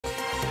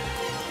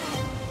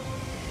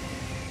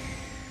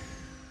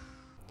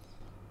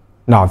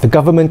Now, the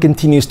government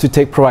continues to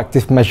take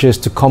proactive measures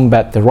to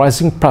combat the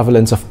rising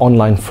prevalence of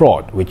online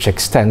fraud, which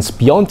extends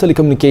beyond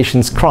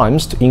telecommunications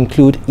crimes to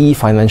include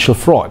e-financial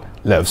fraud,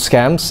 love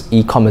scams,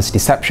 e-commerce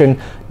deception,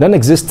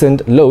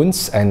 non-existent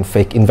loans and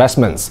fake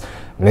investments.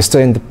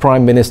 Minister in the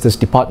Prime Minister's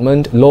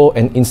Department, Law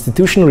and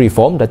Institutional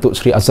Reform, Datuk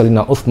Sri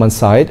Azalina Uthman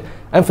Said,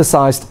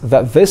 emphasised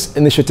that this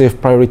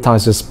initiative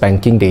prioritises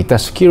banking data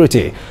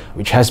security,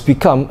 which has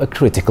become a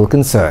critical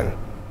concern.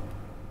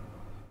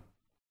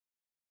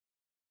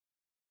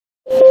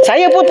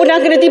 Saya pun pernah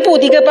kena tipu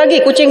 3 pagi,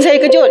 kucing saya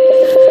kejut.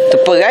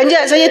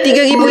 Terperanjat saya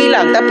 3,000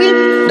 hilang, tapi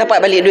dapat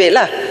balik duit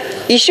lah.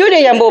 Isu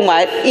dia yang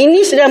berhormat,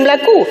 ini sedang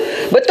berlaku.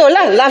 Betul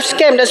lah, love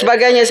scam dan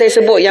sebagainya saya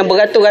sebut yang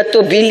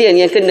beratus-ratus bilion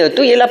yang kena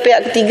tu ialah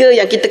pihak ketiga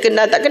yang kita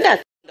kenal tak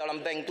kenal.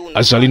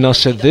 Azalina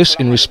said this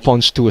in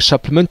response to a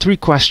supplementary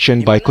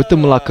question by Kota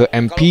Melaka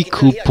MP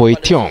Khoo Poi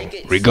Tiong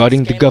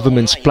regarding the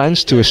government's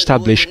plans to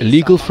establish a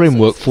legal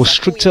framework for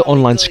stricter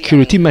online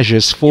security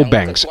measures for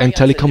banks and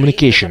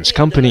telecommunications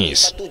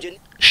companies.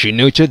 She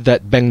noted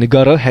that Bank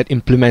Negara had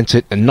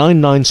implemented a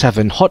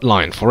 997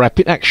 hotline for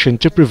rapid action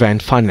to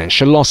prevent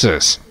financial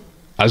losses.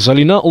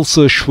 Azalina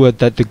also assured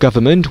that the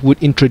government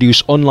would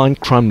introduce online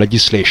crime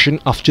legislation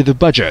after the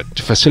budget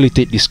to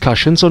facilitate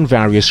discussions on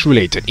various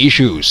related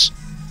issues.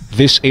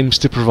 This aims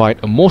to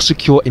provide a more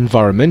secure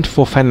environment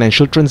for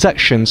financial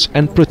transactions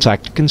and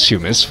protect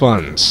consumers'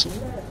 funds.